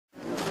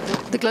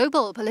The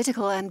global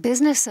political and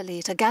business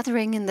elite are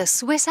gathering in the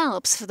Swiss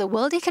Alps for the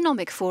World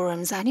Economic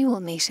Forum's annual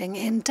meeting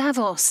in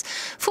Davos.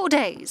 4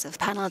 days of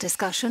panel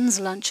discussions,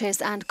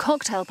 lunches and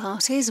cocktail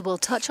parties will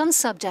touch on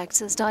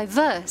subjects as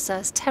diverse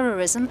as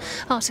terrorism,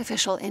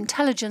 artificial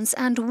intelligence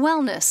and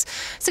wellness.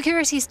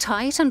 Security's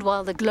tight, and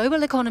while the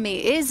global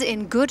economy is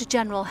in good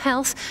general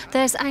health,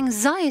 there's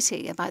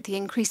anxiety about the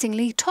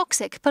increasingly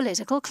toxic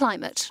political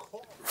climate.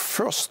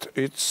 First,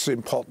 it's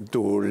important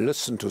to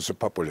listen to the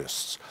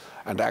populists.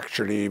 And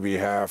actually, we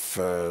have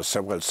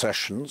several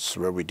sessions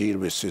where we deal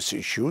with these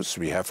issues.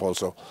 We have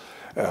also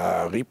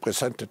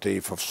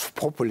representative of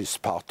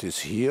populist parties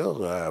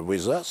here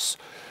with us.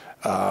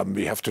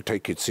 We have to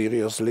take it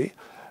seriously.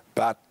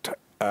 But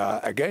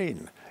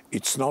again,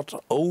 it's not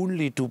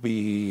only to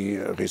be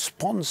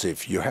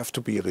responsive, you have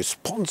to be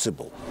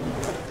responsible.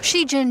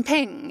 Xi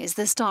Jinping is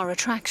the star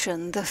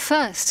attraction, the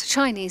first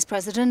Chinese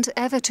president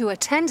ever to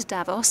attend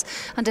Davos,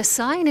 and a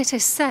sign, it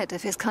is said,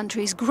 of his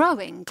country's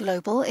growing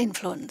global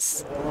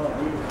influence.